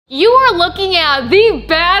You are looking at the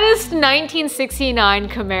baddest 1969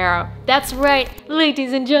 Camaro. That's right,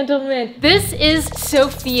 ladies and gentlemen. This is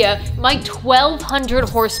Sophia, my 1200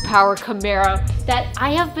 horsepower Camaro that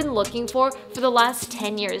I have been looking for the last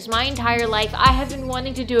 10 years. My entire life, I have been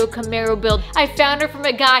wanting to do a Camaro build. I found her from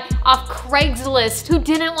a guy off Craigslist who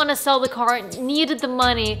didn't want to sell the car, needed the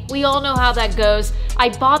money. We all know how that goes. I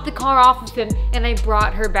bought the car off of him and I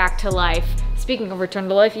brought her back to life. Speaking of return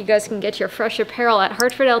to life, you guys can get your fresh apparel at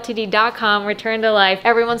HartfordLTD.com, return to life.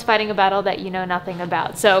 Everyone's fighting a battle that you know nothing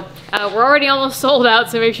about. So we're already almost sold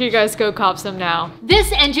out, so make sure you guys go cop some now.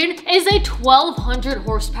 This engine is a 1200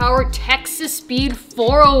 horsepower Texas Speed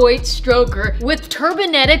 408 stroker with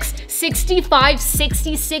Turbonetics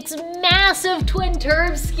 6566 massive twin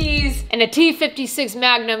turb skis and a T56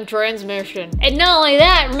 Magnum transmission. And not only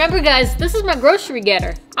that, remember guys, this is my grocery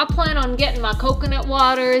getter. I plan on getting my coconut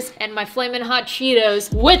waters and my flamin' hot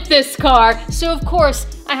Cheetos with this car. So of course,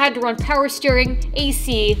 I had to run power steering,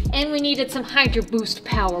 AC, and we needed some Hydro Boost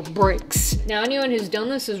power brakes. Now anyone who's done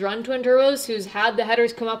this, who's run twin turbos, who's had the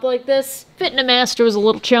headers come up like this, fitting a master was a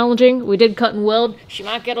little challenging. We did cut and weld. She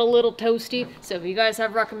might get a little toasty. So if you guys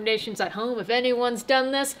have recommendations at home, if anyone's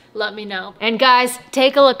done this, let me know. And guys,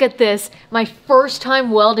 take a look at this. My first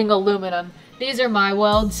time welding aluminum. These are my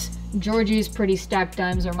welds. Georgie's pretty stacked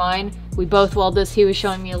dimes are mine. We both weld this. He was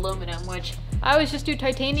showing me aluminum, which I always just do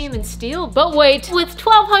titanium and steel. But wait, with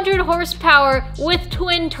 1200 horsepower, with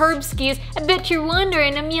twin turb skis, I bet you're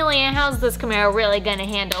wondering, Amelia, how's this Camaro really gonna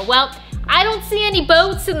handle? Well, I don't see any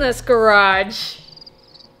boats in this garage.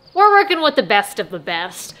 We're working with the best of the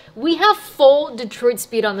best. We have full Detroit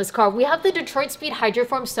Speed on this car. We have the Detroit Speed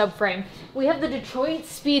Hydroform subframe. We have the Detroit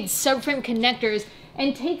Speed subframe connectors.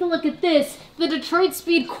 And take a look at this, the Detroit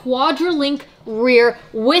Speed Quadra-Link rear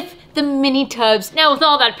with the mini tubs. Now with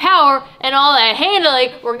all that power and all that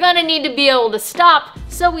handling, we're gonna need to be able to stop.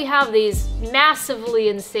 So we have these massively,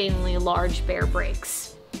 insanely large bare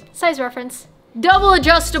brakes. Size reference. Double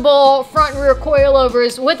adjustable front and rear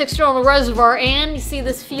coilovers with external reservoir, and you see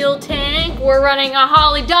this fuel tank. We're running a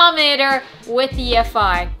Holley Dominator with the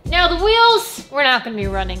EFI. Now the wheels, we're not gonna be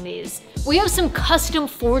running these. We have some custom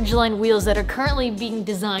Forgeline wheels that are currently being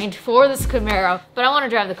designed for this Camaro, but I want to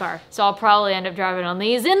drive the car, so I'll probably end up driving on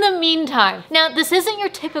these in the meantime. Now, this isn't your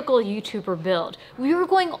typical YouTuber build. We were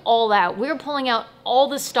going all out. We were pulling out all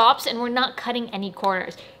the stops and we're not cutting any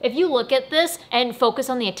corners. If you look at this and focus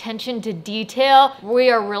on the attention to detail,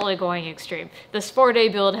 we are really going extreme. This 4-day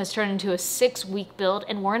build has turned into a 6-week build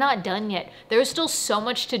and we're not done yet. There's still so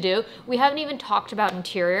much to do. We haven't even talked about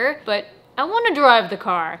interior, but I want to drive the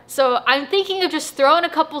car. So I'm thinking of just throwing a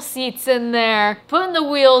couple seats in there, putting the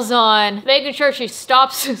wheels on, making sure she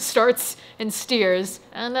stops, starts, and steers,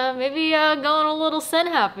 and maybe going a little sin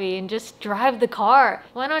happy and just drive the car.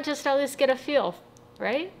 Why not just at least get a feel,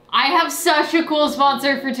 right? I have such a cool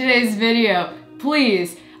sponsor for today's video.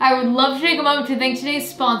 Please, I would love to take a moment to thank today's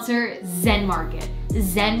sponsor, Zen Market.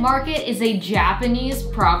 Zen Market is a Japanese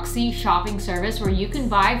proxy shopping service where you can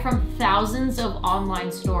buy from thousands of online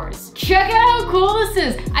stores. Check out how cool this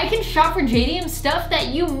is. I can shop for JDM stuff that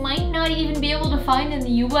you might not even be able to find in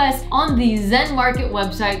the US on the Zen Market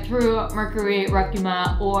website through Mercury,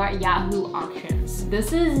 Rakuma, or Yahoo Auctions.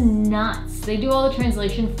 This is nuts. They do all the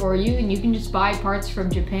translation for you and you can just buy parts from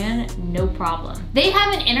Japan, no problem. They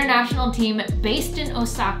have an international team based in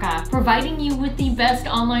Osaka, providing you with the best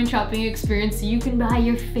online shopping experience so you can buy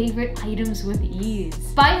your favorite items with ease.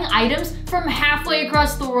 Buying items from halfway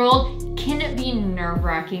across the world can be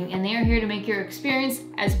nerve-wracking, and they are here to make your experience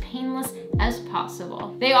as painless as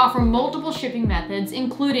possible. They offer multiple shipping methods,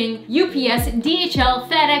 including UPS, DHL,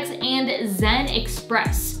 FedEx, and Zen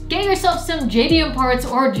Express. Get yourself some JDM parts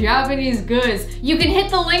or Japanese goods. You can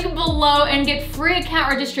hit the link below and get free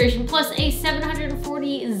account registration plus a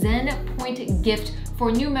 740 Zen point gift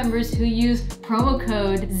for new members who use promo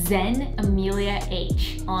code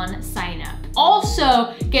ZenAmeliaH on sign up.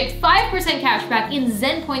 Also, get 5% cash back in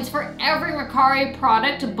Zen points for every Mercari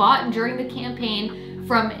product bought during the campaign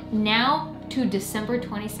from now to December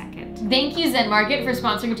 22nd. Thank you, Zen Market, for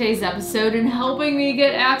sponsoring today's episode and helping me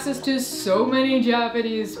get access to so many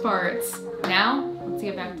Japanese parts. Now, let's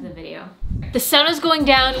get back to the video. The sun is going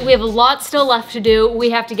down. We have a lot still left to do. We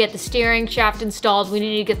have to get the steering shaft installed. We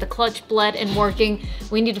need to get the clutch bled and working.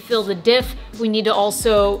 We need to fill the diff. We need to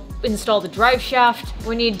also install the drive shaft.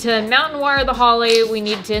 We need to mount and wire the Holley. We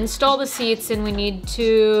need to install the seats, and we need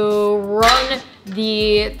to run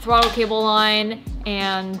the throttle cable line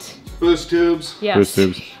and boost tubes. Yes. Boost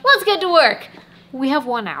tubes. Let's get to work. We have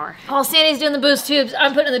 1 hour. While Sandy's doing the boost tubes,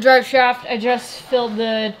 I'm putting in the drive shaft. I just filled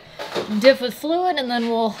the diff with fluid and then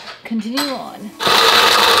we'll continue on.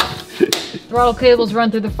 Throttle cables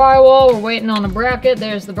run through the firewall. We're waiting on a bracket.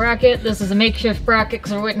 There's the bracket. This is a makeshift bracket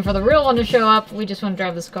because we're waiting for the real one to show up. We just want to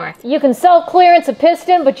drive this car. You can self-clearance a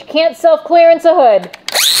piston, but you can't self-clearance a hood.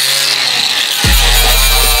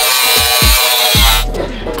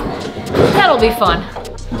 That'll be fun.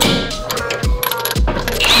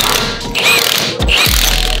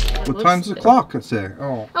 What time's the clock, I say?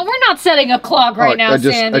 Oh, we're not setting a clock right now,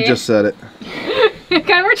 Sandy. I just said it.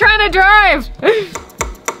 Okay, we're trying to drive.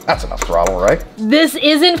 That's enough throttle, right? This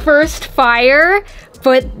isn't first fire,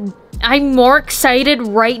 but I'm more excited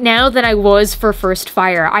right now than I was for first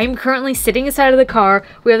fire. I'm currently sitting inside of the car.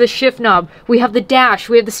 We have the shift knob, we have the dash,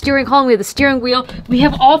 we have the steering column, we have the steering wheel, we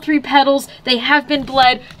have all 3 pedals. They have been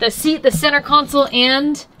bled, the seat, the center console,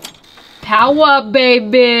 and power,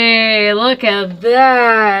 baby. Look at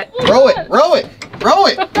that. Row it, row it, row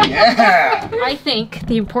it. Yeah. I think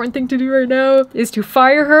the important thing to do right now is to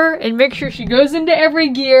fire her and make sure she goes into every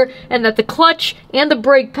gear and that the clutch and the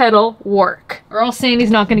brake pedal work. Or else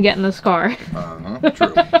Sandy's not gonna get in this car.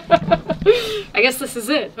 True. I guess this is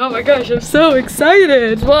it. Oh my gosh, I'm so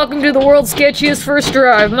excited. Welcome to the world's sketchiest first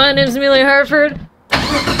drive. My name's Amelia Hartford.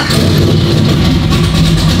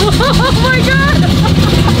 Oh my god!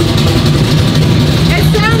 It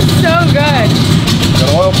sounds so good. Got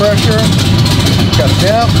oil pressure. Got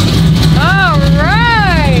temp. All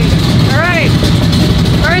right. All right.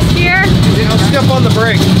 First gear. Step on the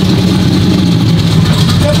brakes.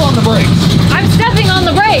 Step on the brakes. I'm stepping on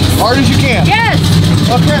the brakes. Hard as you can. Yes.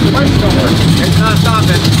 Okay, the brakes don't work. It's not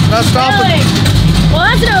stopping. Not stopping. Really? Well,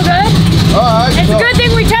 that's no good. All right. It's a good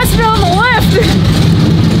thing we tested on the lift.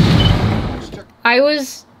 I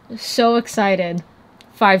was so excited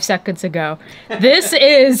 5 seconds ago. This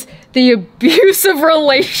is the abusive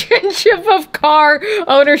relationship of car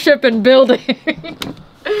ownership and building.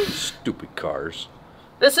 Stupid cars.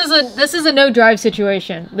 This is a no drive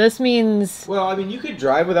situation. This means, well, I mean, you could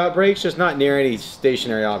drive without brakes, just not near any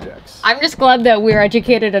stationary objects. I'm just glad that we're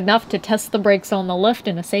educated enough to test the brakes on the lift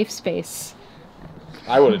in a safe space.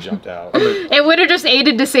 I would have jumped out. It would have just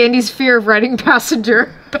aided to Sandy's fear of riding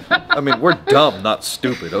passenger. I mean, we're dumb, not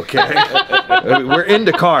stupid, okay? I mean, we're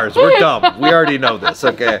into cars. We're dumb. We already know this,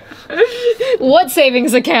 okay? What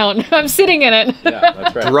savings account? I'm sitting in it. Yeah,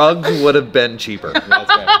 that's right. Drugs would have been cheaper. That's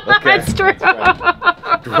right. Okay? That's true. That's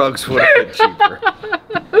right. Drugs would have been cheaper.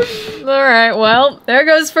 All right, well, there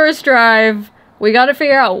goes first drive. We got to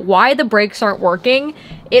figure out why the brakes aren't working.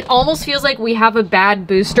 It almost feels like we have a bad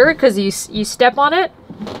booster because you step on it.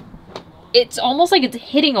 It's almost like it's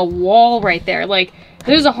hitting a wall right there. Like,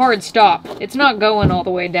 there's a hard stop. It's not going all the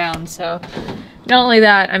way down, so. Not only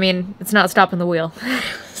that, I mean, it's not stopping the wheel.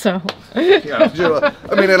 So. Yeah,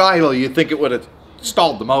 I mean, at idle, you'd think it would have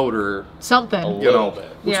stalled the motor. Something. You know,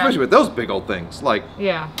 Yeah. especially with those big old things. Like,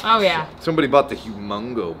 Yeah. Oh, yeah. somebody bought the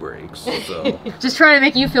humongo brakes, so. Just trying to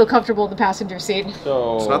make you feel comfortable in the passenger seat.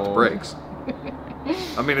 So It's not the brakes.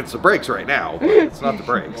 I mean, it's the brakes right now, but it's not the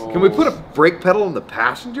brakes. Can we put a brake pedal on the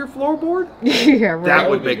passenger floorboard? Yeah, right. That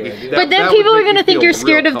would be make me. good. that- But then that would people are make me gonna think feel you're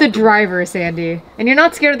scared real of the comfortable. driver, Sandy. And you're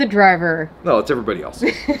not scared of the driver. No, it's everybody else. all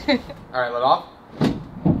right, let off.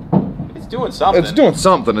 It's doing something. It's doing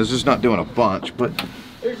something. It's just not doing a bunch, but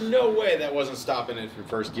There's no way that wasn't stopping it for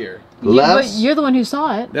first gear. But you're the one who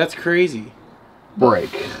saw it. That's crazy.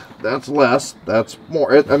 brake. That's less. That's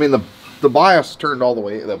more. I mean, the bias turned all the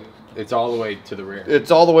way. It's all the way to the rear.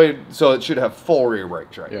 It's all the way, so it should have full rear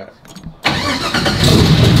brakes, right? Yeah.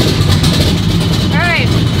 Alright,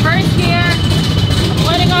 first gear. I'm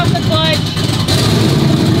letting off the clutch.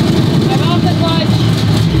 I'm off the clutch.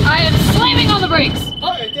 I am slamming on the brakes. Oh,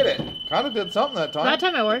 I did it. Kind of did something that time. That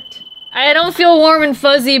time it worked. I don't feel warm and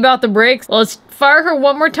fuzzy about the brakes. Let's fire her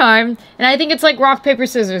one more time. And I think it's like rock, paper,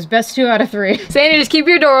 scissors. Best 2 out of 3. Sandy, just keep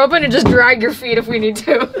your door open and just drag your feet if we need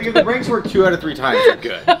to. If the brakes work 2 out of 3 times, you're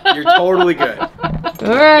good. You're totally good.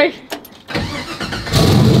 Alright.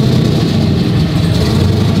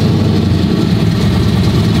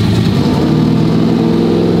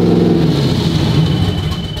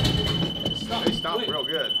 They stopped real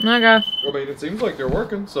good. Okay. I mean, it seems like they're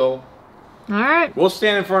working, so. Alright. We'll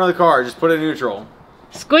stand in front of the car. Just put it in neutral.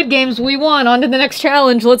 Squid Games, we won. On to the next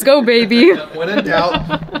challenge. Let's go, baby. When in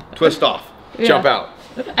doubt, twist off. Yeah. Jump out.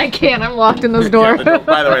 I can't. I'm locked in this door. Yeah,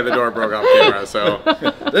 by the way, the door broke off camera, so.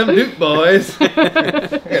 Them Duke boys.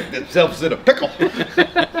 Get themselves in a pickle.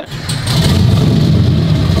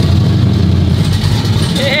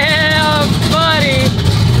 Yeah, buddy.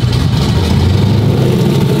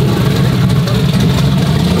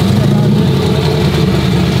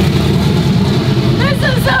 This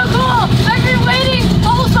is so cool. I've been waiting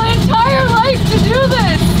almost my entire life to do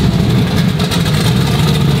this.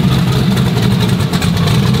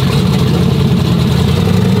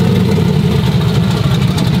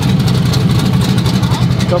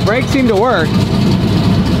 So brakes seem to work.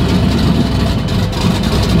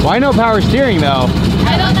 Why no power steering though?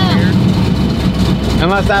 I don't know.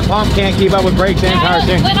 Unless that pump can't keep up with brakes and power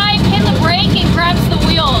steering. When I hit the brake, it grabs the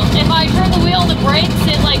wheel. If I turn the wheel, the brakes,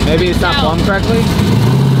 it like Maybe it's not plumbed correctly?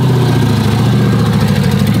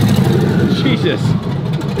 Jesus.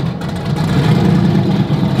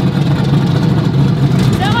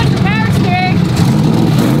 So much for power steering.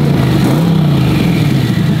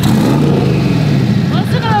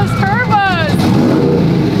 Listen to those turbos.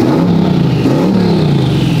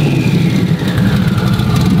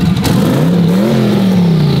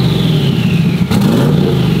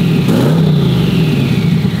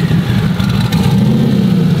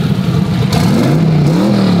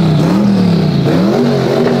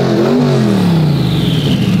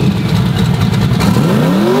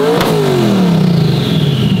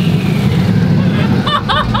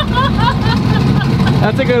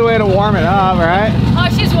 That's a good way to warm it up, right? Oh,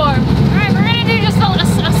 she's warm. All right, we're gonna do just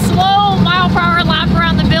a slow mile-per-hour lap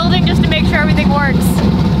around the building just to make sure everything works.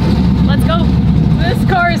 Let's go. This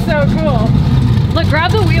car is so cool. Look,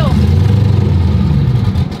 grab the wheel.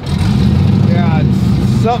 Yeah,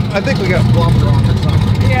 it's I think we got a plumb wrong or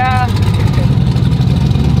something. Yeah.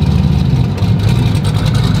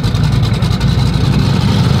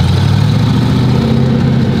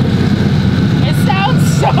 It sounds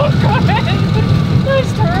so good.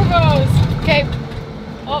 Those turbos. Okay.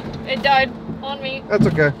 Oh, it died on me. That's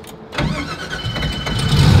okay.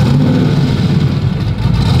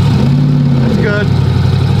 That's good.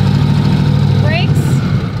 Brakes.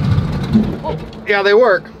 Oh, Yeah, they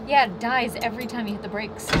work. yeah, it dies every time you hit the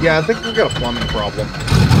brakes. Yeah, I think we got a plumbing problem.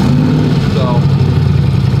 So,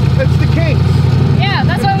 it's the kinks. Yeah,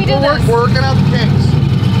 that's why we do this. We're working out the kinks.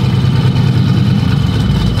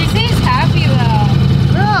 She seems happy though.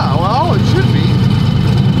 Yeah, well, it should be.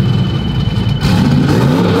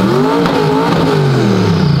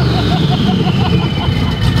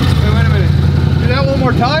 Wait a minute. Do that one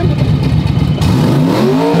more time.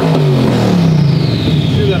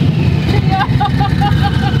 Do that.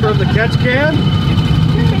 From the catch can.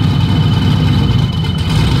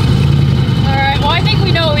 Alright, well I think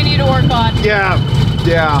we know what we need to work on. Yeah,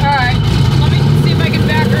 yeah. Alright, let me see if I can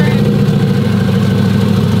back her in.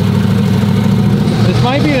 This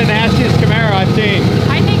might be the nastiest Camaro I've seen.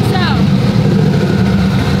 I think so.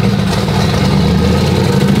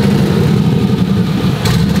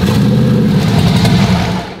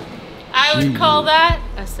 I would call that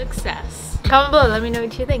a success. Comment below, let me know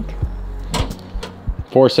what you think.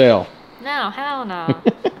 For sale. No, hell no.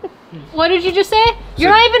 What did you just say?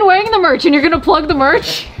 You're not even wearing the merch and you're gonna plug the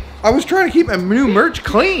merch? I was trying to keep my new merch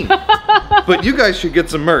clean. But you guys should get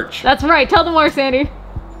some merch. That's right, tell them more, Sandy.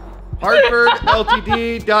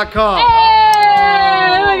 HartfordLTD.com.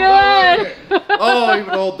 Hey, look at that. Oh, even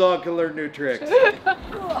an old dog can learn new tricks.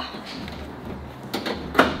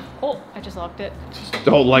 Oh, I just locked it.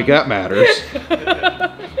 Don't like that matters.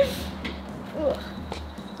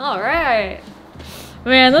 All right.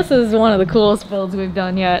 Man, this is one of the coolest builds we've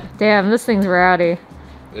done yet. Damn, this thing's rowdy.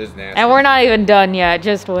 It is nasty. And we're not even done yet,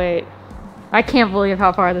 just wait. I can't believe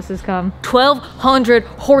how far this has come. 1,200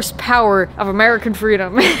 horsepower of American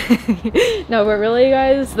freedom. No, but really,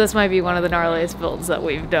 guys, this might be one of the gnarliest builds that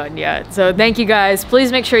we've done yet. So thank you guys.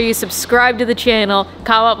 Please make sure you subscribe to the channel,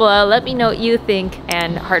 comment below, let me know what you think,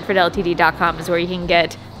 and HartfordLTD.com is where you can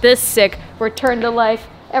get this sick return to life.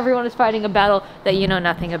 Everyone is fighting a battle that you know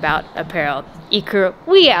nothing about apparel. Ecrew,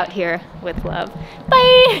 we out here with love.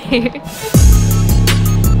 Bye!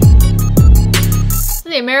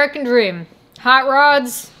 The American dream. Hot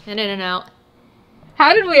rods and in and out.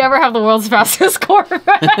 How did we ever have the world's fastest Corvette?